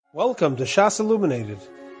Welcome to Shas Illuminated.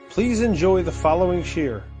 Please enjoy the following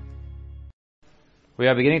shir. We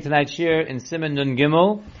are beginning tonight's shir in Siman Nun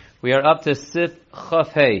Gimel. We are up to Sif Chaf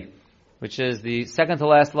Hey, which is the second to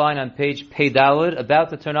last line on page Pei Daled, about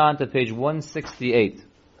to turn on to page 168.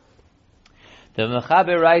 The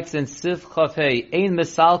Mechaber writes in Sif Chaf Hey, Ein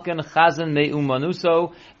Mesalken Chazan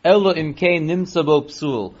Me'umanuso, Elo Imkein Nimtzabo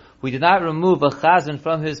Psul. We do not remove a Chazan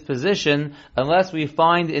from his position unless we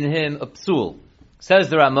find in him a Psul.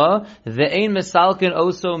 Says the Ramah, Ve'ein Mesalken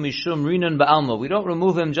Oso Mishum Rinan Ba'alma. We don't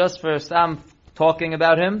remove him just for some talking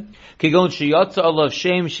about him. Kigon Shiyotza Olav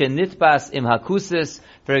Shem Shenitbas Im Hakusis.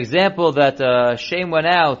 For example, that shame went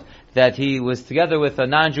out that he was together with a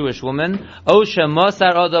non-Jewish woman. Osha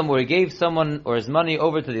Mosar Adam, where he gave someone or his money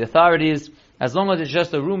over to the authorities. As long as it's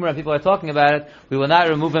just a rumor and people are talking about it, we will not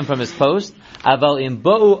remove him from his post. Aval im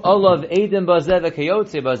bo'u olav edim bazeh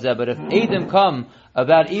v'kayotze bazeh. But if edim come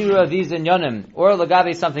about either of these inyanim, or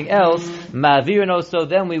lagavi something else, ma'avirino, so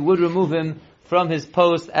then we would remove him from his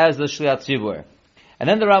post as the shliat tzibur. And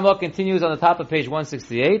then the Ramah continues on the top of page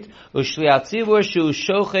 168, Ushliat tzibur shu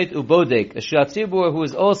shochet ubodek. A shliat tzibur who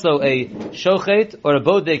is also a shochet or a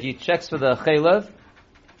bodek, he checks for the chaylev.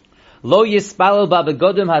 Lo yispalel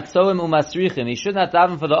babegodim hatzoim umasrichim. He should not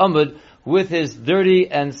daven for the amud with his dirty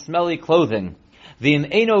and smelly clothing. V'im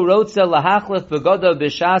eino rotza lahachlef begodav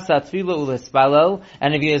b'shas hatfila u'lespalel.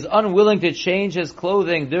 And if he is unwilling to change his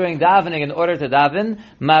clothing during davening in order to daven,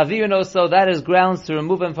 ma'avirino, so that is grounds to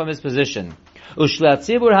remove him from his position. Ushlat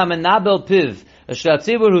tzibur hamenabel piv. A shliat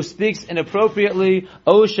tzibur who speaks inappropriately,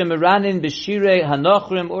 o shemiranin b'shirei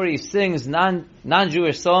hanochrim, or he sings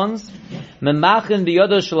non-Jewish songs, memachin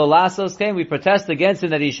biyodo shalalasos, we protest against him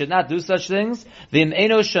that he should not do such things. V'im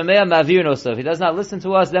eno shomea ma'avirino, so if he does not listen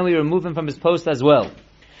to us, then we remove him from his post as well.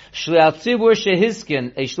 Shliat tzibur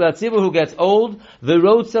shehiskin, a shliat tzibur who gets old,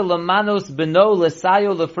 v'rotza lamanos beno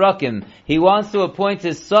lesayo lefrakim. He wants to appoint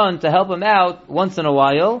his son to help him out once in a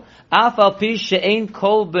while. Afal pi she'ein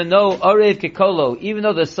kol beno arev kekolo, even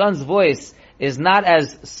though the son's voice is not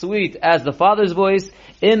as sweet as the father's voice,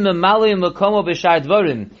 in memali makomo b'shar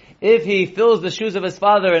dvarim. If he fills the shoes of his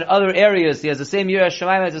father in other areas, he has the same Yirah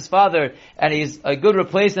Shamayim as his father, and he's a good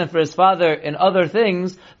replacement for his father in other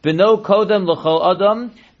things, beno kodem l'chol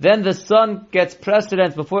adam, then the son gets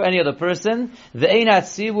precedence before any other person, ve'ein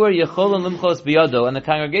hatzibur yecholon limchos biyado, and the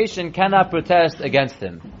congregation cannot protest against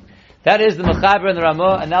him. That is the Mechaber and the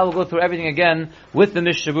Ramah, and now we'll go through everything again with the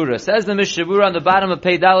Mishabura. Says the Mishabura on the bottom of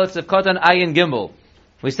Pei Dalet of Kotan Ayin Gimel.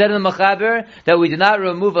 We said in the Mechaber that we do not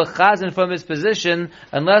remove a chazan from his position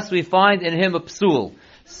unless we find in him a psul.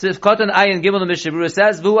 Kotan Ayin Gimel, the Mishabura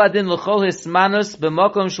says, V'hu adin l'chol hismanus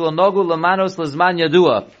b'mokom shlo nogu l'manos l'zman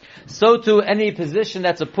yadua. So too, any position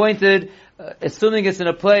that's appointed, assuming it's in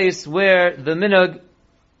a place where the minhag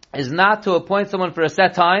is not to appoint someone for a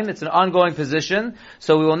set time, it's an ongoing position,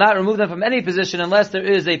 so we will not remove them from any position unless there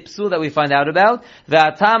is a psul that we find out about. The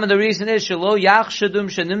atam, and the reason is, shelo yachshadum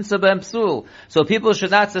shenimtza b'hem psul. So people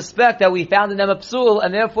should not suspect that we found in them a psul,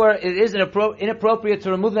 and therefore it is inappropriate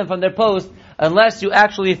to remove them from their post unless you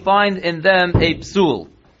actually find in them a psul.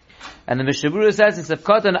 And the Mishabura says in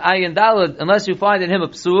Sefkat and Ayin Dalad, unless you find in him a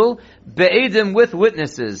psul, be'edim, with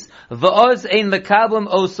witnesses. V'oz ein mekablim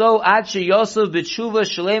oso ad sheyosov b'tshuva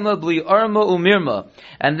shlema bli arma umirma.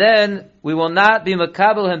 And then we will not be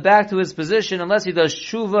mekabel him back to his position unless he does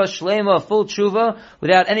tshuva shlema, full tshuva,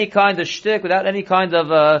 without any kind of shtick, without any kind of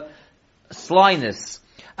slyness.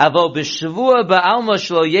 Avo b'shavua ba'alma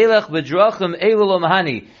shlo yelech b'drachim elu lo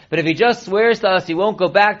mahani. But if he just swears to us he won't go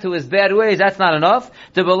back to his bad ways, that's not enough.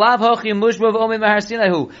 Because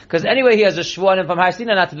anyway he has a shvuanim from Har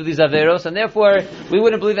Sinai not to do these averos, and therefore we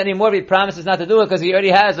wouldn't believe anymore if he promises not to do it, because he already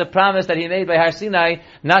has a promise that he made by Har Sinai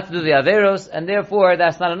not to do the averos, and therefore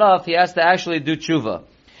that's not enough. He has to actually do tshuva.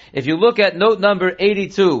 If you look at note number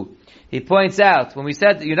 82, he points out, when we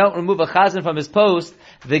said that you don't remove a chazan from his post,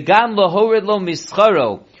 v'gam lo horid lo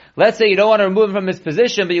mischaro. Let's say you don't want to remove him from his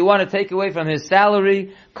position, but you want to take away from his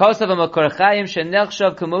salary. That's the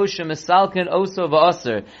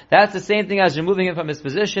same thing as removing him from his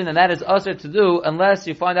position, and that is usher to do unless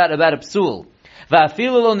you find out about a psul.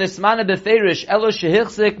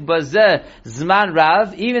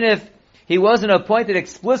 Even if he wasn't appointed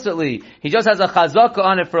explicitly, he just has a chazaka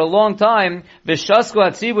on it for a long time. The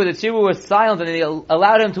tzibur was silent, and they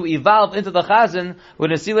allowed him to evolve into the chazan. We're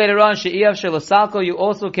going to see later on, you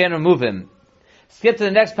also can remove him. Skip to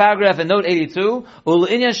the next paragraph in note 82. When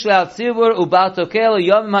it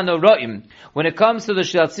comes to the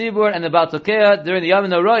shliat tzibur and the Baal Tokea during the Yom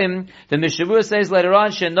HaNoroim, the Mishabur says later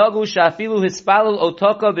on,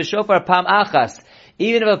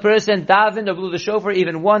 Even if a person davened or blew the shofar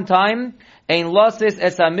even one time, ein losis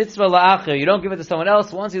es ha-mitzvah la'achir. You don't give it to someone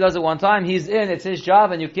else. Once he does it one time, he's in. It's his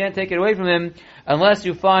job, and you can't take it away from him unless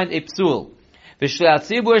you find a psul. If 1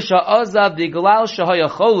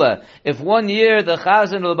 year the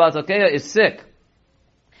chazan or the Baal is sick,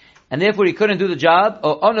 and therefore he couldn't do the job,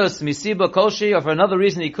 or onos misiba kolshi, or for another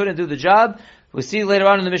reason he couldn't do the job, we see later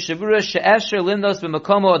on in the Mishnah Berurah, she'efsher lindos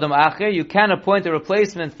b'makomo adam acher, you can appoint a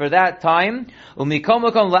replacement for that time,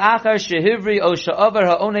 u'mikomokom la'achar shehivri o she'avar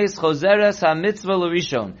ha'ones chozeres ha'mitzvah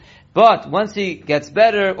l'rishon. But once he gets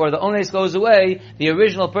better, or the ones goes away, the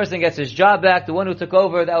original person gets his job back. The one who took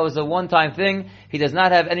over, that was a one-time thing. He does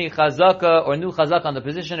not have any chazaka or new chazaka on the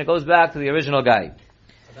position. It goes back to the original guy.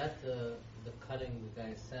 About the cutting the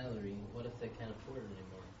guy's salary, what if they can't afford it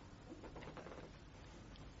anymore?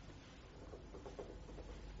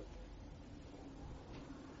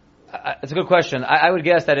 It's a good question. I would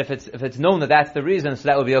guess that if it's known that that's the reason, so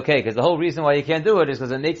that would be okay. Because the whole reason why you can't do it is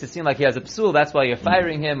because it makes it seem like he has a psul. That's why you're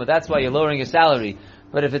firing him, or that's why you're lowering his salary.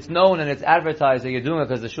 But if it's known and it's advertised that you're doing it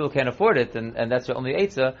because the shul can't afford it, and that's your only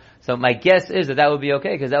eitzah, so my guess is that would be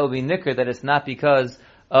okay, because that would be nicker, that it's not because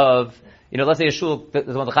of, let's say a shul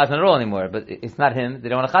doesn't want the chazan at all anymore, but it's not him, they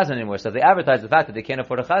don't want a chazan anymore. So if they advertise the fact that they can't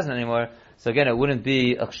afford a chazan anymore, so again, it wouldn't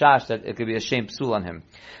be a chash that it could be a shame psul on him.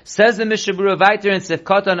 Says the Mishnah Berurah weiter in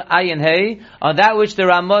Sifkatan Ayin Hey, on that which the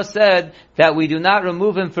Ramah said that we do not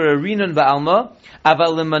remove him for a rinun ba'alma,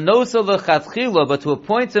 aval limanosa l'chatchila, but to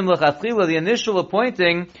appoint him l'chatchila, the initial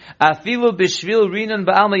appointing, afilu b'shvil rinun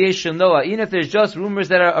ba'alma yeshim noah, even if there's just rumors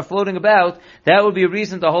that are floating about, that would be a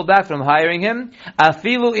reason to hold back from hiring him.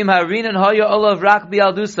 Afilu im harinan haya olav rak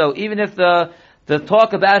bi'alduso, even if the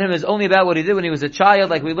talk about him is only about what he did when he was a child,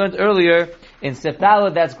 like we learned earlier in Tzvi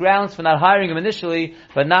Thaler, that's grounds for not hiring him initially,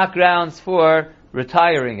 but not grounds for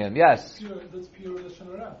retiring him. Yes? That's pure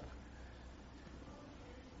Lashon Hara.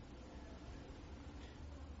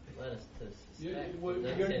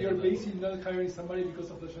 You're basically not hiring somebody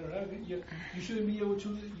because of Lashon Hara. You shouldn't be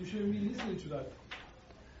listening to that.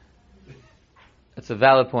 It's a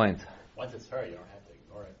valid point. Once it's heard, you don't have to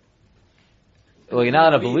ignore it. Well, you're not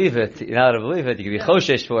allowed to believe it. You're not allowed to believe it. You can be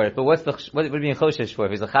choshesh for it. But what do you mean choshesh for?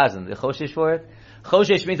 If he's a chazan, the choshesh for it?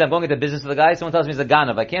 Choshesh means I'm going into business with a guy. Someone tells me he's a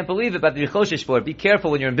ganav. I can't believe it, but you choshesh for it. Be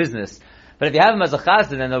careful when you're in business. But if you have him as a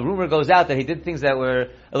chazan and a rumor goes out that he did things that were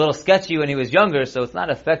a little sketchy when he was younger, so it's not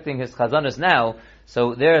affecting his chazanas now.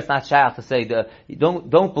 So there, it's not shayach to say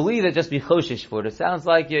don't believe it. Just be choshesh for it. It sounds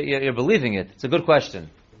like you're believing it. It's a good question.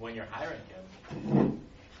 When you're hiring him,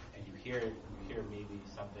 and you hear maybe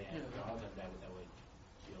something that would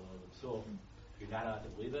be a little psul, you're not allowed to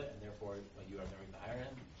believe it, and therefore you are going to hire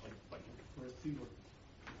him.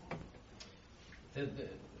 The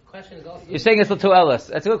question is also... You're saying it's to Ellis.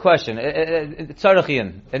 That's a good question. It's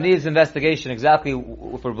tzarachian. It needs investigation. Exactly,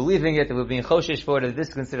 if we're believing it, if we're being choshesh for it, if this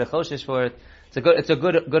is considered choshesh for it, it's a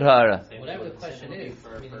good ha'ara. Whatever the question is,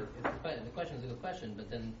 the question is a good question,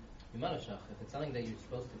 but then if it's something that you're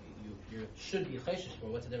supposed to be, you should be choshesh for,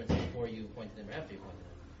 what's the difference before you pointed him or after you pointed him?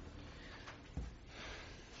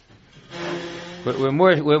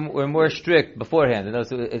 We're more strict beforehand.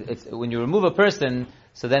 It's when you remove a person,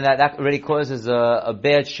 so then that already causes a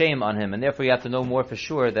bad shame on him, and therefore you have to know more for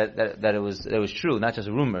sure that it was true, not just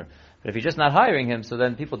a rumor. But if you're just not hiring him, so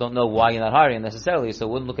then people don't know why you're not hiring him necessarily, so it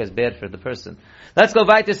wouldn't look as bad for the person. Let's go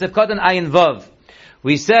back to Sifkatan Ayin Vav.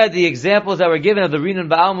 We said the examples that were given of the Rinun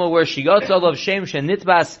Ba'alma were Shiyotzol of Shem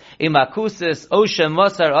Shenitbas Imakusis Oshem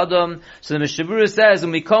Masar Adam. So the Mishnah Berurah says,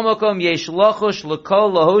 Umikomokom Yesh Lochosh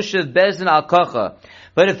L'Kol Lahoshev Bezin Al Kocha.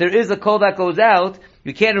 But if there is a coal that goes out,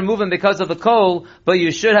 you can't remove him because of the coal, but you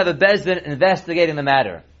should have a Bezdin investigating the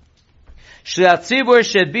matter. Let's say you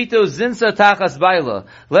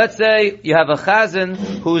have a chazan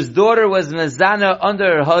whose daughter was mezana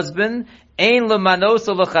under her husband. Ein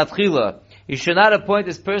lemanosa l'chatchila. You should not appoint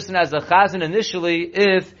this person as a chazan initially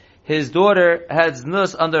if his daughter has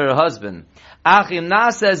nus under her husband. However,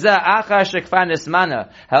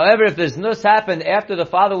 if this nus happened after the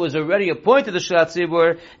father was already appointed the shlat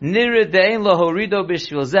tzibur,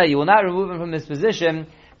 you will not remove him from his position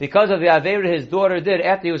because of the Aveira his daughter did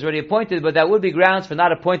after he was already appointed, but that would be grounds for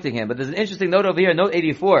not appointing him. But there's an interesting note over here, note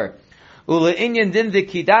 84.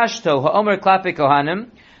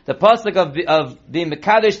 The pasuk of the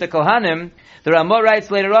Mekadesh the Kohanim, the Ramah writes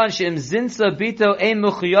later on,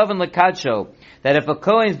 that if a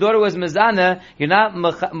Kohen's daughter was Mezana, you're not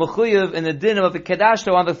mechuyev in the din of the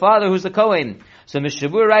Kedashto on the father who's the Kohen. So Mishnah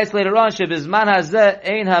Berurah writes later on,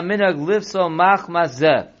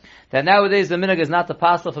 that nowadays the minhag is not the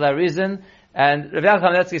pastor for that reason. And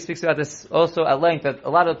Rabbi Tzvi speaks about this also at length, that a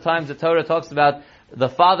lot of times the Torah talks about the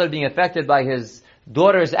father being affected by his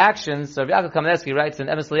daughter's actions. So Rabbi Yaakov Kamenetsky writes in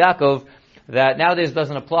Emes Yaakov that nowadays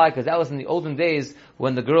doesn't apply because that was in the olden days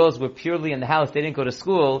when the girls were purely in the house, they didn't go to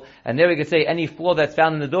school, and there we could say any flaw that's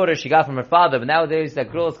found in the daughter she got from her father. But nowadays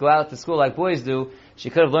that girls go out to school like boys do, she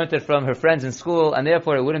could have learned it from her friends in school, and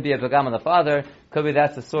therefore it wouldn't be a pagam on the father. Could be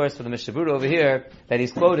that's the source for the Mishabura over here that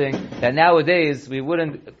he's quoting, that nowadays we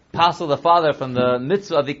wouldn't passel the father from the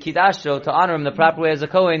mitzvah of the Kiddasho to honor him the proper way as a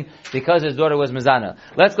Kohen because his daughter was Mizana.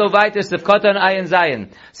 Let's go weiter, Sifkotan Ayin Zayin.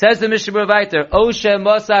 Says the Mishabura weiter, Oshe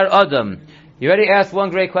Mosar Adam. You already asked one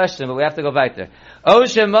great question, but we have to go weiter.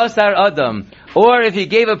 Oshe Mosar Adam. Or if he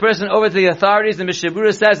gave a person over to the authorities, the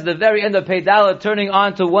Mishabura says at the very end of Peidala, turning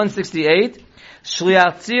on to 168,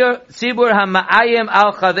 Shliach Tzibur HaMa'ayim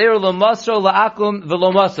Al Chaver L'Mosro La'akum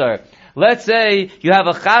V'L'Mosar. Let's say you have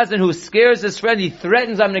a chazan who scares his friend, he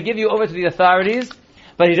threatens, I'm going to give you over to the authorities,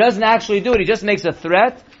 but he doesn't actually do it, he just makes a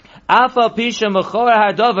threat. Afal Pisha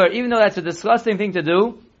Mechor HaDover, even though that's a disgusting thing to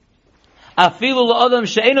do, Afilu L'Odam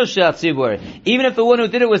She'eno Shliach Tzibur. Even if the one who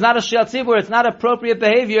did it was not a Shliach Tzibur, it's not appropriate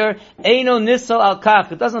behavior, Eino Nisal Al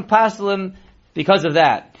Kach, it doesn't passel him because of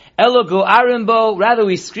that. Elo Go'arimbo, rather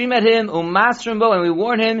we scream at him, Umasrimbo, and we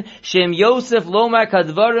warn him, Shem Yosef Lomar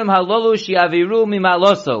Kadvarim Halolu Shiaviru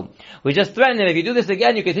Mimaloso. We just threaten him, if you do this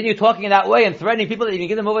again, you continue talking in that way and threatening people that you can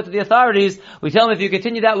give them over to the authorities, we tell him if you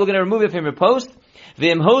continue that, we're going to remove you from your post.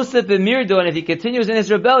 V'im Hosef B'mirdo, and if he continues in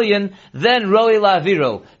his rebellion, then Roi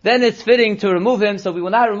Laviro. Then it's fitting to remove him, so we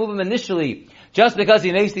will not remove him initially, just because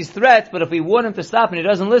he makes these threats, but if we warn him to stop and he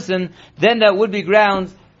doesn't listen, then that would be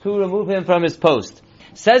grounds to remove him from his post.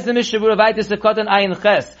 Says the Mishabura Vaitis Sekotan Ayin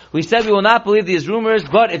Ches. We said we will not believe these rumors,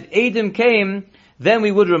 but if Adam came, then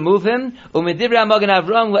we would remove him. Umedibri Amagan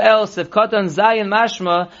Avram Le'el Sekotan Zayin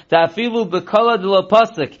Mashma Ta'afilu B'Kola D'Lo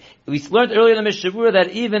Pasuk. We learned earlier in the Mishabura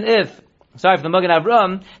that even if, from the Magen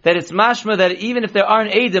Avram, that it's mashma that even if there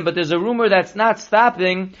aren't Eidim, but there's a rumor that's not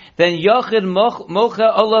stopping, then Yochid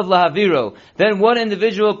Mocha Olav Lahaviro. Then one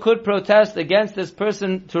individual could protest against this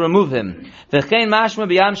person to remove him. V'chein mashma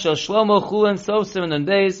b'yam shel Shlomo Chulin Sosim and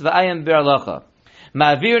Beis v'ayam Beralacha.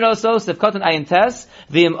 Ma'avir no Sosif Kotan Ayin Tes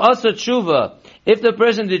v'im Osa Tshuva. If the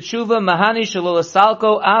person did tshuva, mahani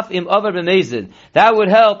shalolasalko af im over b'mezid. That would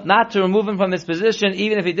help not to remove him from his position,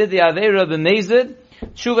 even if he did the aveira b'mezid.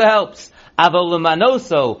 Tshuva helps.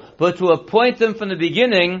 Avalumanoso, but to appoint them from the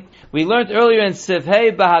beginning, we learned earlier in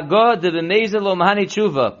Sivhei Bahagod de b'mezid lo mahani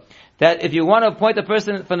tshuva, that if you want to appoint a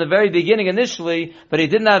person from the very beginning initially, but he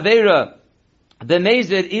didn't aveira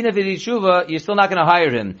b'mezid, even if he did tshuva, you're still not going to hire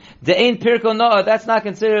him. De'ein pirko noah, that's not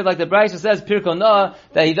considered, like the Brisa says, pirko noah,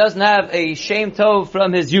 that he doesn't have a shame tov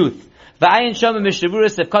from his youth. V'ayin shama Mishabura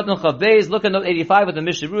sefkatan chavbeis. Look at note 85 what the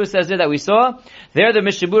Mishabura says there that we saw. There the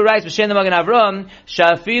Mishabura writes, B'shem the Magen Avram,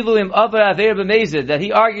 shafilu im aver aver b'mezid, that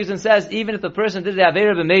he argues and says, even if the person did the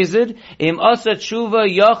aver b'mezid, im asa tshuva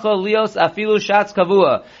yochel lios afilu shatz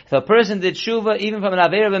kavua. If a person did tshuva, even from an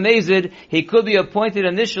aver b'mezid, he could be appointed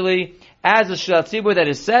initially as a shliach tzibur that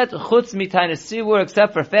is set, chutz mitaynes tzibur,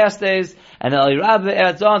 except for fast days, and Al Rabbi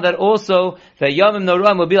adds on that also, that Yomim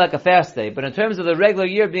Noram will be like a fast day. But in terms of the regular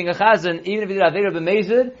year being a chazan, even if he did Aveira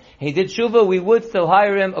b'mezid, he did tshuva, we would still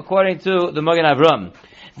hire him according to the Magen Avram.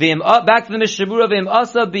 Back to the Mishabura, V'im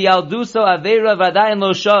asa b'yalduso Aveira v'adayin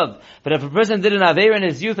lo shav. But if a person did an Aveira in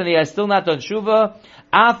his youth and he has still not done tshuva,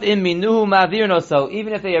 af im minuhu ma'avir no so.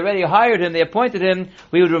 Even if they already hired him, they appointed him,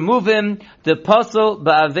 we would remove him, the pasal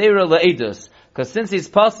ba'aveira la'edus. Because since he's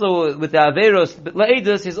pasal with the averos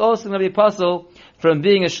la'edus, he's also going to be pasal from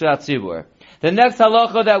being a shliach tzibur. The next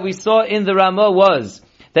halacha that we saw in the Ramah was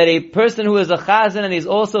that a person who is a chazan and he's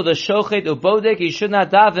also the shochet ubodek, he should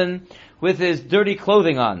not daven with his dirty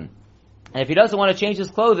clothing on. And if he doesn't want to change his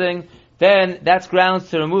clothing, then that's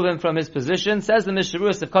grounds to remove him from his position. Says the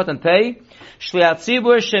Mishabura Sefkot and Pei, Shliach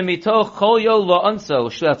Tzibur shemitoch chol yo lo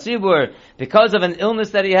anso. Shliach Tzibur, because of an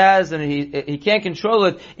illness that he has and he can't control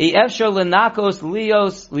it, efshar lenakos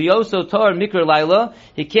lioso tor mikra laila.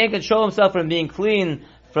 He can't control himself from being clean,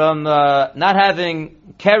 from not having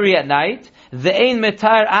carry at night. Ve'ein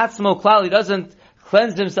metar atzmo klal. He doesn't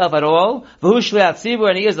cleanse himself at all. V'hu shliach tzibur,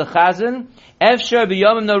 and he is a chazan. Efshar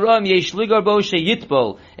b'yomim noraim yesh ligar bo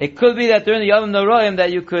sheyitbol. It could be that during the yomim noraim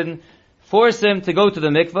that you could force him to go to the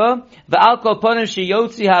mikvah. V'al kol ponim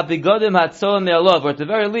sheyotzi habigodim hatzoam me'alov. Or at the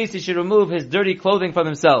very least, he should remove his dirty clothing from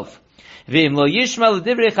himself. V'im lo yishma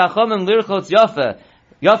l'divrei chachamim lirchotz yafa.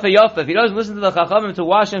 Yafa. If he doesn't listen to the chachamim to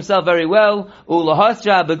wash himself very well,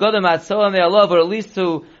 ulahasja begodim atzoam me'alov, or at least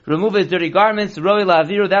to remove his dirty garments, roi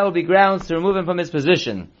la'aviru, that would be grounds to remove him from his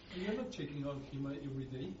position. You're not checking on him every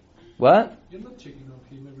day. What? You're not checking on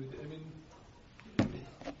him every day. I mean,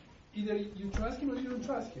 either you trust him or you don't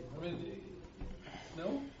trust him. I mean,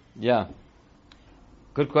 no? Yeah.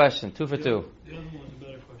 Good question. 2 for 2.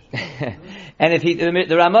 And if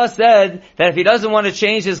the Ramah said that if he doesn't want to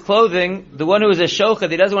change his clothing, the one who is a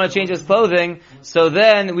shochet, he doesn't want to change his clothing, so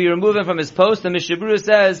then we remove him from his post. The Mishabura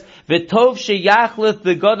says, "V'tov sheyachlif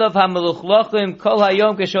begodav hameluchlachim kol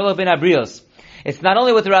hayom kesholach ben abrios." It's not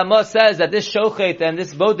only what the Ramah says that this shochet and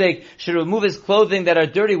this bodek should remove his clothing that are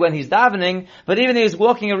dirty when he's davening, but even if he's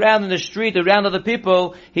walking around in the street around other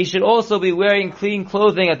people, he should also be wearing clean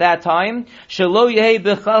clothing at that time. Shelo yehei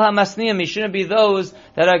b'chal hamasniyim. He shouldn't be those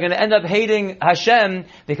that are going to end up hating Hashem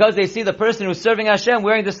because they see the person who's serving Hashem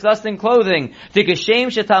wearing disgusting clothing. The same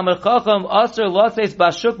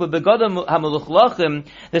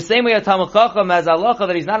way a Talmid Chacham has halacha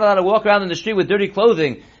that he's not allowed to walk around in the street with dirty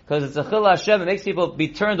clothing, because it's a chil Hashem, it makes people be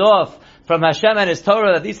turned off from Hashem and His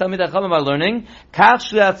Torah that these Talmid Chacham are learning.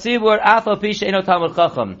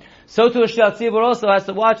 So too a Shliach Tzibur also has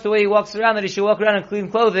to watch the way he walks around, that he should walk around in clean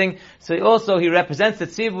clothing. So he represents the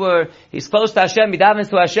Tzibur, he's close to Hashem, he davens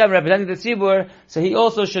to Hashem, representing the Tzibur, so he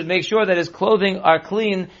also should make sure that his clothing are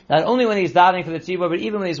clean, not only when he's davening for the Tzibur, but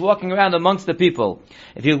even when he's walking around amongst the people.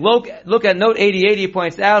 If you look at note 88, he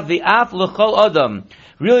points out, the af l'chol adam.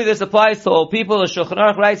 Really, this applies to all people. The Shulchan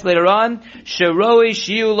Aruch writes later on, "Sheroi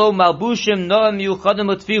shiu lo malbushim noam yuchadim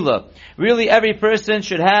l'tefillah." Really, every person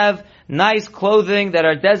should have nice clothing that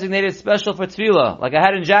are designated special for tefillah, like a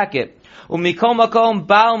hat and jacket. Umikom makom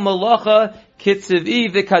ba'al malacha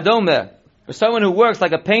kitzivi v'kadome, or someone who works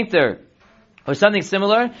like a painter, or something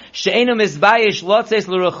similar. She'enu mizbayish lotzeis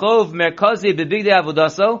l'rechov merkazi b'bigdei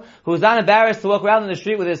avodaso, who's not embarrassed to walk around in the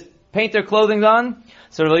street with his painter clothing on.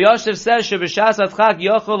 So Rabbi Yosef says, so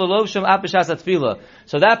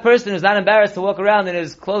that person is not embarrassed to walk around in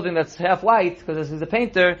his clothing that's half white, because he's a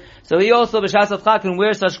painter, so he also b'shas avchak can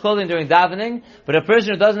wear such clothing during davening, but a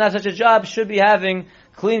person who doesn't have such a job should be having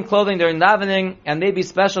clean clothing during davening, and maybe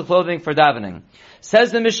special clothing for davening.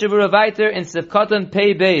 Says the Mishabura Vayter in Sivkatan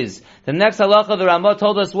Pei Beis, the next halacha the Ramah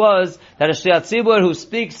told us was that a Shliach Tzibur who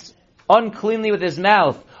speaks uncleanly with his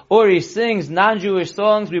mouth, or he sings non-Jewish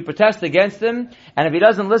songs, we protest against him, and if he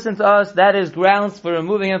doesn't listen to us, that is grounds for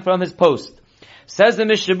removing him from his post. Says the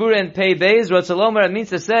Mishabura in Pei Beis, Rotzalomer, it means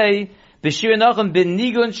to say, B'shir Nachum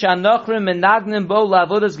b'nigun sha'nochrim menagnim bo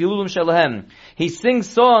la'avodas gelulim shalahem. He sings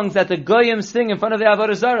songs that the goyim sing in front of the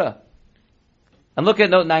avodah zarah. And look at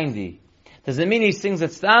note 90. Does it mean he sings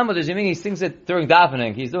it stam, or does it mean he sings it during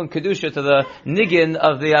davening? He's doing kedusha to the nigin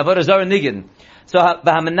of the avodah zarah nigin. So,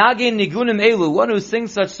 v'hamenagin nigunim elu, one who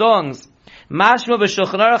sings such songs, mashma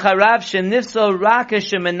b'shulchan aruch harav shenifsal raka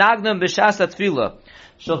shemenagnam b'shas tefillah.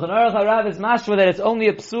 Shulchan aruch harav is mashma that it's only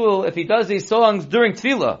a psul if he does these songs during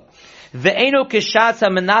tefillah. Ve'eno kishatz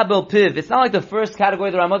hamenabel piv. It's not like the first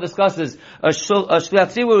category the Ramah discusses, a shliach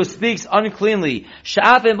tzibur who speaks uncleanly.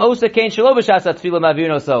 Sha'afim osa kein shelo b'shas tefillah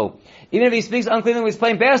mavino so. Even if he speaks uncleanly when he's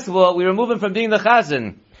playing basketball, we remove him from being the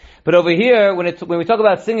chazan. But over here, when we talk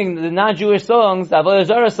about singing the non-Jewish songs, the avodah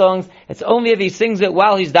zarah songs, it's only if he sings it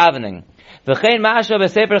while he's davening. V'chein ma'asha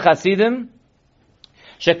b'sefer chasidim,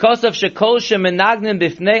 shekosav shekol shemenagnim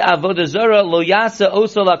b'fnei avodah zarah lo yasa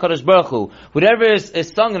oso la'kadosh baruch hu. Whatever is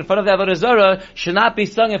sung in front of the avodah zarah should not be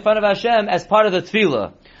sung in front of Hashem as part of the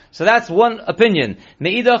tefillah. So that's one opinion.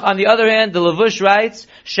 Me'idach, on the other hand, the Levush writes,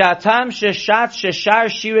 Shatam sheshat sheshar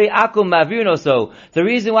shirei akum mavinoso. The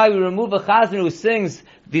reason why we remove a chazan who sings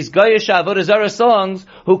these goyish avodah zarah songs,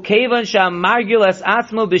 who kevan shamargil as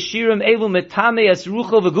atzmo b'shirim evu metame as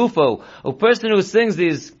rucho v'gufo. A person who sings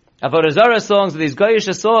these avodah zarah songs, these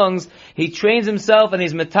goyish songs, he trains himself and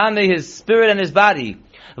he's metame his spirit and his body.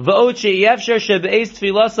 It's impossible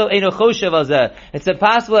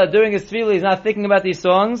that during his tefillah he's not thinking about these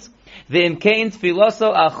songs. Therefore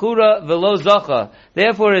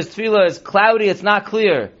his tefillah is cloudy, it's not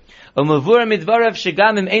clear. So the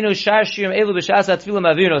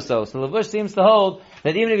Levush seems to hold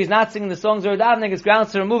that even if he's not singing the songs or davening, it's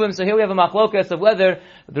grounds to remove him. So here we have a machlokas of whether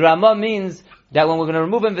the Ramah means that when we're going to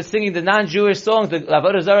remove him for singing the non-Jewish songs, the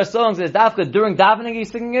avodah zarah songs, is dafka during davening he's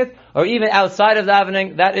singing it, or even outside of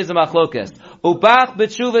davening. That is a machlokas. Ubach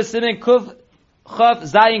b'tshuva simin kuf chaf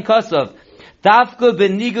zayin kosov. Dafka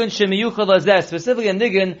b'nigun shemiyuchal lazeh. Specifically a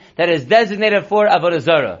nigun that is designated for avodah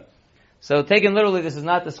zarah. So taken literally, this is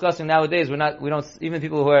not discussing nowadays. We don't, even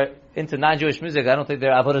people who are into non-Jewish music, I don't think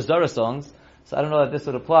they're avodah zarah songs. So I don't know if this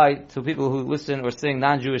would apply to people who listen or sing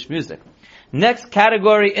non-Jewish music. Next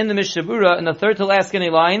category in the Mishabura, in the third to last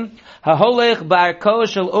skinny line, Haholech ba'arko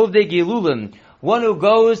shel ovdei gilulim, one who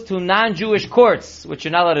goes to non-Jewish courts, which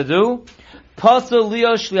you're not allowed to do. Pasal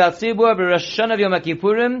Leo Shliat Tzibur B'Rosh Hashanah Yom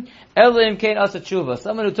Kippurim Elim Kein Asa Tshuva.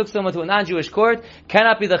 Someone who took someone to a non-Jewish court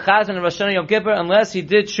cannot be the Chazan of Rosh Hashanah Yom Kippur unless he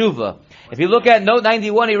did Tshuva. If you look at note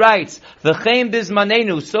 91, he writes, V'chein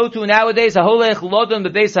bizmanenu, so too nowadays, Haholech Lodon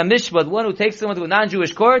B'Beis HaMishpat, one who takes someone to a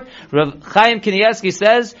non-Jewish court, Rav Chaim Kanievsky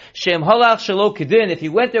says, Shem Holach Shelo Kedin, if he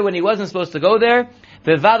went there when he wasn't supposed to go there,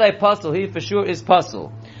 V'vadai Pasal, he for sure is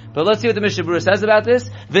Pasal. But let's see what the Mishnah Berurah says about this.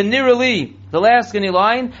 V'nirali, the last skinny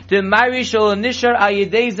line, D'mari Shelo Nishar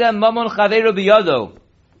Ayideza Mamon Chaveru B'Yado.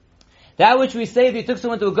 That which we say, if you took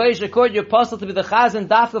someone to a Goyish court, you're possible to be the Chazan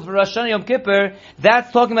Dafka for Rosh Hashanah Yom Kippur,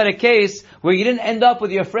 that's talking about a case where you didn't end up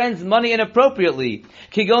with your friend's money inappropriately.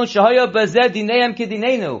 Kigon Shahaya Bazed Dineim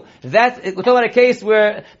Kidinenu. We're talking about a case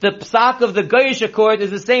where the psak of the Goyish court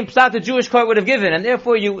is the same psak the Jewish court would have given, and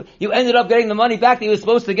therefore you ended up getting the money back that you were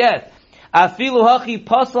supposed to get. But still,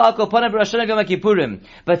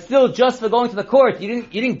 just for going to the court, you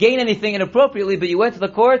didn't gain anything inappropriately, but you went to the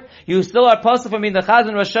court, you still are possible for being the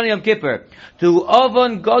Chazan Rosh Hashanah Yom Kippur. To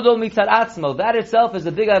Avon Godol Mitzad Atzmo, that itself is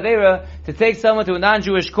a big avera to take someone to a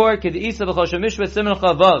non-Jewish court, because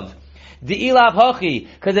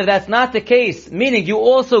if that's not the case, meaning you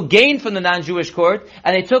also gained from the non-Jewish court,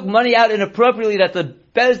 and they took money out inappropriately that the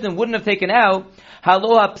Bezdin wouldn't have taken out,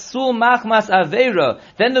 Halo hapsul machmas avera.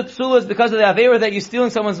 Then the psul is because of the avera that you're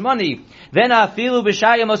stealing someone's money. Then afilu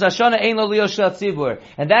b'shaya mos hashana ein lo lio shel tzibur.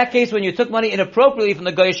 In that case, when you took money inappropriately from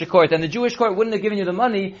the Goyish court, and the Jewish court wouldn't have given you the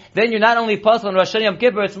money, then you're not only puzzled on Rosh Hashanah Yom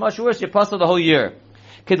Kippur, it's much worse, you're puzzled the whole year.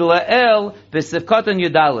 Kidla'el b'sivkatan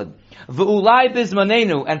yudalid. V'ulai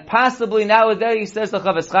bizmanenu, and possibly nowadays, says the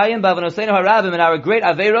Chavetz Chaim, b'avanoseinu harabim, in our great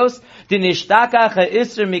averos, dinishtaka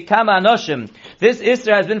ha'isr mikama anoshim. This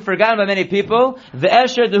isra has been forgotten by many people. The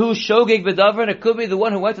esher dehu shogeg b'davar, and it could be the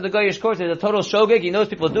one who went to the Goyish court, there's a total shogeg, he knows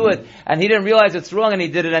people do it, and he didn't realize it's wrong, and he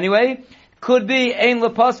did it anyway. Could be ein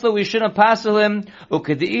lepasla, we shouldn't pasel him.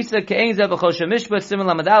 Ukediisa ke'ein zeh b'chol shemishpat, siman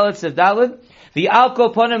lamadalit, siv dalid. The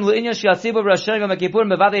alko ponim le'inyan shiatzibu Rosh Hashanah Yom Kippurim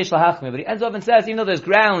bevadei yesh lahachmi. But he ends up and says, even though there's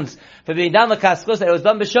grounds for being down the kaskos, that it was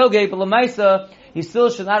done b'shogeg, but l'maisa, he still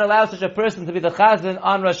should not allow such a person to be the chazan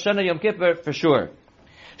on Rosh Hashanah Yom Kippur for sure.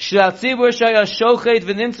 Shiatzibur shaya shochet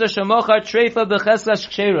v'nimtza shamochar treifa b'cheskas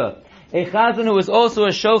kshera. A chazan who was also a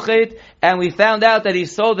shochet, and we found out that he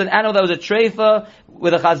sold an animal that was a treifa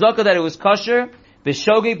with a chazaka that it was kosher,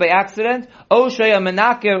 b'shogeg by accident. O shaya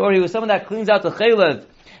menaker, or he was someone that cleans out the chaylev.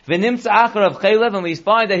 V'nimtza achar of chaylev, and we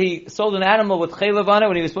find that he sold an animal with chaylev on it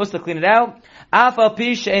when he was supposed to clean it out. Af al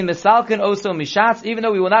pi she'en misalkin oso mishatz, even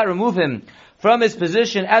though we will not remove him from his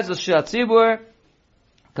position as a shiatzibur,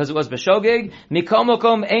 because it was b'shogeg,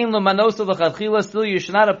 mikomokom ein lo manoso l'chadchila, still you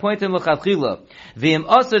should not appoint him l'chadchila. V'im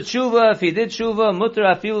asa tshuva, if he did tshuva, mutter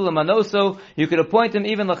afilu l'manoso, you could appoint him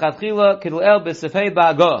even l'chadchila, kid'el b'sefei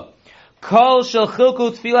ba'agah. Kol shel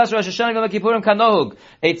chilku tfilas Rosh Hashanah Yom Kippurim kanohug.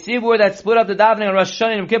 A tzibur that split up the davening on Rosh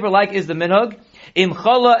Hashanah Yom Kippur like is the minhag. Im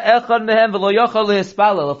chala echad mehem v'lo yochal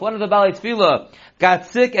lehispalel. If one of the balei tefillah got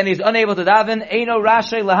sick and he's unable to daven, eino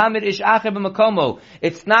rashay lahamid ish acher b'makomo.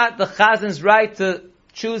 It's not the chazan's right to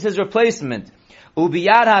choose his replacement.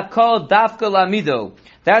 Ubiyad hakol dafka lamido.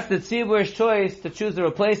 That's the tzibur's choice to choose the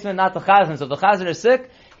replacement, not the chazan. So if the chazan is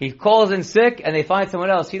sick, he calls in sick, and they find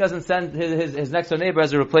someone else. He doesn't send his next door neighbor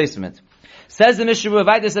as a replacement. Says the Mishnah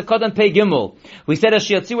Berurah, this is Kodan Pei Gimel. We said a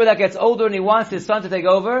shiatzibur that gets older and he wants his son to take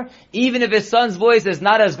over, even if his son's voice is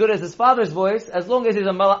not as good as his father's voice, as long as he's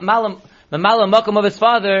the malam makam of his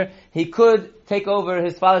father, he could take over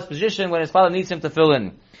his father's position when his father needs him to fill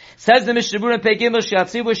in. Says the Mishnah Berurah in Pei Gimel,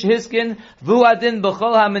 shiatzibur shehiskin vu'adin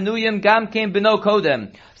b'chol hamenuyim gam kein b'no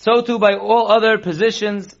kodem. So too by all other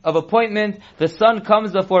positions of appointment, the son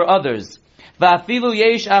comes before others. Va'afilu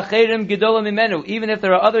yesh acherim gedolim imenu, even if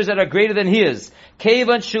there are others that are greater than he is.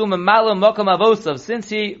 Kevan shu memalo mokam avosav, since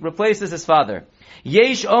he replaces his father.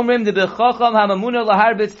 Yesh omrim de b'chacham hamamuna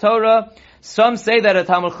laharbitz Torah. Some say that a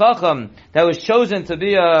Talmud Chacham that was chosen to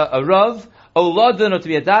be a Rav, Oladun, or to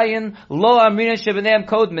be a Dayan, Lo Amrina Shebeneim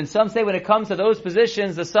Kodman. Some say when it comes to those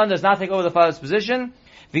positions, the son does not take over the father's position.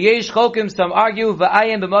 V'yesh Chokim, some argue,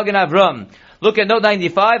 V'ayim b'magen Avram. Look at note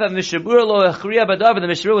 95 of Mishnah Berurah Lo Echriya B'davar. The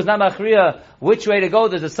Mishnah Berurah was not Machriya which way to go.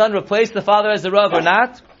 Does the son replace the father as the Rav or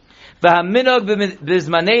not? V'haminog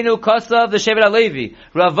b'zmanenu kosav the Shevet HaLevi.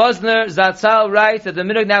 Rav Vosner Zatzal writes that the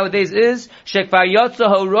minog nowadays is Shekvar Yotza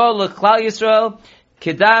Hora L'Klal Yisrael.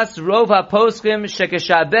 Kidas rov haposkim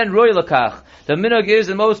shekeshaben roy lakach. The minhag is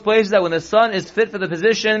in most places that when the son is fit for the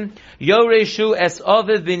position, yoreshu es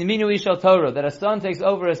ovid bin minu ishal Torah, that a son takes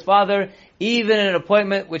over his father, even in an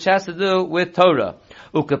appointment which has to do with Torah.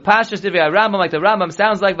 Ukapashas divrei Rambam, like the Rambam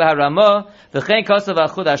sounds like the Harama, v'chein kasav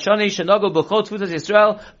achud hashani shenogel b'chol tfutas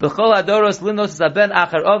Yisrael b'chol hadoros linos zaben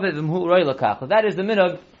achar ovid v'mhu roy lakach. That is the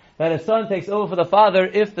minhag, that a son takes over for the father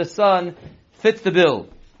if the son fits the bill.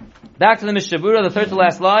 Back to the Mishabura, the third to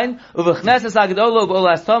last line. Uvechneses agdolo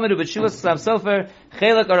b'olas tamid ubetshuvas sam sofer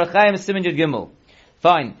chelek arachayim siman yud gimel.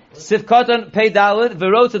 Fine. Sifkatan pei dalid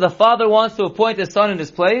v'wrote the father wants to appoint his son in his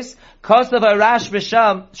place. Kostav arash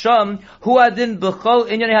b'sham sham hu adin b'chol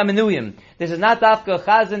inyani hamenuyim. This is not dafka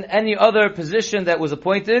chazan any other position that was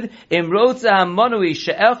appointed. Imrotza hamonui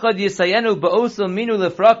she'echad yisayenu ba'osel minu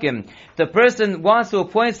lefrakim. The person wants to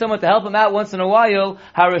appoint someone to help him out once in a while.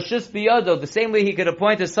 Harashus biyado. The same way he could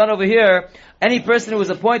appoint his son over here. Any person who was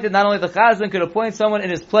appointed, not only the chazan, could appoint someone in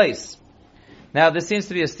his place. Now, this seems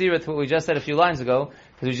to be a steer to what we just said a few lines ago,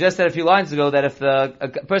 because we just said a few lines ago that if a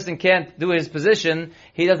person can't do his position,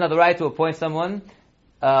 he doesn't have the right to appoint someone.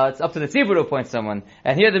 It's up to the tzibur to appoint someone.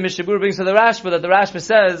 And here the Mishabur brings to the Rashba that the Rashba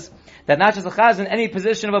says that not just the chazan, any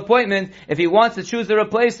position of appointment, if he wants to choose the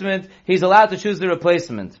replacement, he's allowed to choose the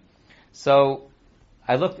replacement. So,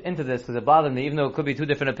 I looked into this because it bothered me, even though it could be two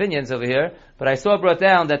different opinions over here, but I saw brought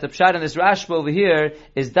down that the pshat in this Rashba over here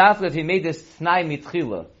is dafka if he made this tnai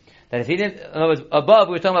mitchila. That if he didn't, above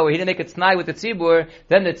we were talking about where he didn't make a t'nai with the tzibur,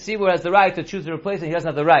 then the tzibur has the right to choose the replacement, he doesn't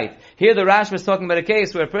have the right. Here the Rashba is talking about a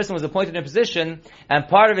case where a person was appointed in a position, and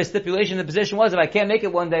part of his stipulation in the position was, if I can't make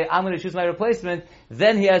it one day, I'm going to choose my replacement,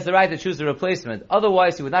 then he has the right to choose the replacement.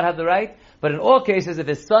 Otherwise, he would not have the right, but in all cases, if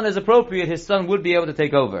his son is appropriate, his son would be able to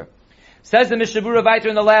take over. Says the Mishabura Vayter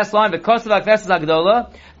in the last line, V'kosav ha'knesses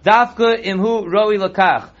ha'gdola, dafka imhu roi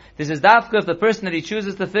lakach. This is dafka if the person that he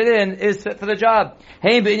chooses to fit in is fit for the job.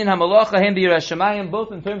 Heim be'inyan hamalacha, heim be'yiras shamayim,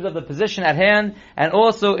 both in terms of the position at hand, and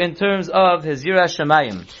also in terms of his yiras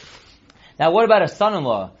shamayim. Now what about a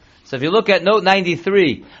son-in-law? So if you look at note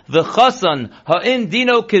 93, the chasan ha'in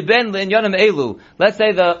dino kiben le'inyanim elu. Let's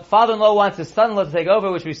say the father-in-law wants his son-in-law to take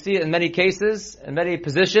over, which we see in many cases, in many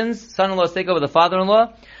positions. Son-in-laws take over the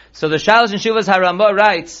father-in-law. So the Shalosh and Shuvas Harama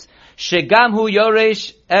writes, Shegam hu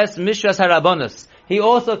yoresh es mishras harabonos. He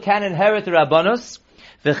also can inherit the Rabbanos.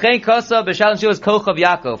 V'chein kosa b'shalosh and Shuvas kochav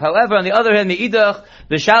Yaakov. However, on the other hand, me'idach,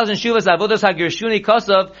 the Shalosh and Shuvas avodos hagirshuni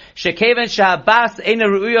kosav, shekeven shahabas eina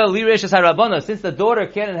ru'uya liresh es harabonos. Since the daughter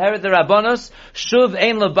can't inherit the Rabbanos, shuv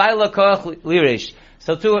ein lebayla koach liresh.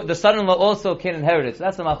 So too, the son-in-law also can inherit it. So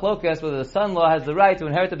that's the machlokas, whether the son-in-law has the right to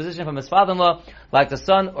inherit the position from his father-in-law, like the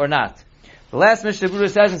son, or not. The last Mishnah Berurah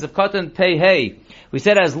says in Sivkatan Pei Hey, we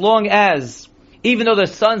said as long as, even though the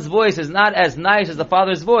son's voice is not as nice as the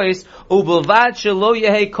father's voice, ubelvad shelo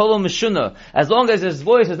yehei kolo mishuna, as long as his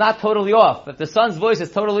voice is not totally off. If the son's voice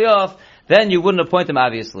is totally off, then you wouldn't appoint him,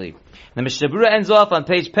 obviously. The Mishnah Berurah ends off on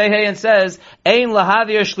page Pei Hey and says, Ein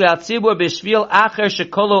lahavir shliat tzibur b'shvil acher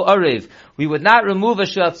shekolo arev. We would not remove a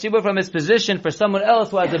shliat tzibur from his position for someone else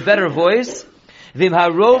who has a better voice. Vim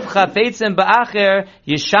harov chafetzim ba'acher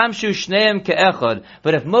yishamshu shneim ke'echad.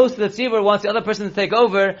 But if most of the tzibur wants the other person to take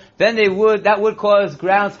over, then that would cause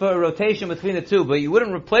grounds for a rotation between the two. But you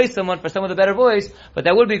wouldn't replace someone for someone with a better voice, but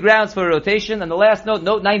that would be grounds for a rotation. And the last note,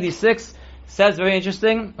 note 96, says very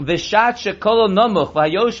interesting, Vishat shekolo nomuch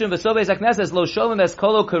v'hayoshim v'sobes hakneses lo shomim es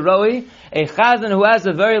kolo karoi, a chazan who has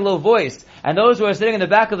a very low voice, and those who are sitting in the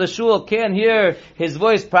back of the shul can't hear his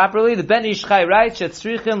voice properly. The Ben Ish Chai writes,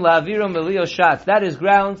 shetzrichim la'avirum elio shatz. That is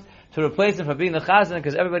grounds to replace him for being the chazan,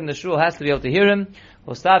 because everybody in the shul has to be able to hear him.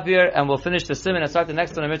 We'll stop here, and we'll finish the siman and start the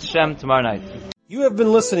next one in Mitzvah tomorrow night. You have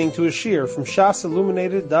been listening to a shiur from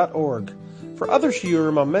shasilluminated.org. For other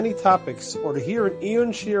shiurim on many topics, or to hear an Iyun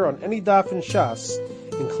shiur on any daf in Shas,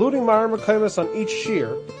 including Ma'ar Mekaymas on each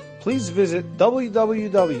shiur, please visit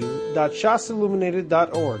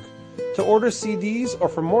www.shasilluminated.org. To order CDs or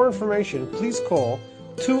for more information, please call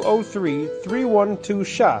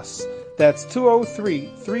 203-312-SHAS. That's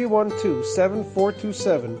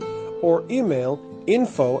 203-312-7427, or email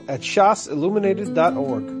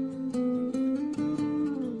info@shasilluminated.org.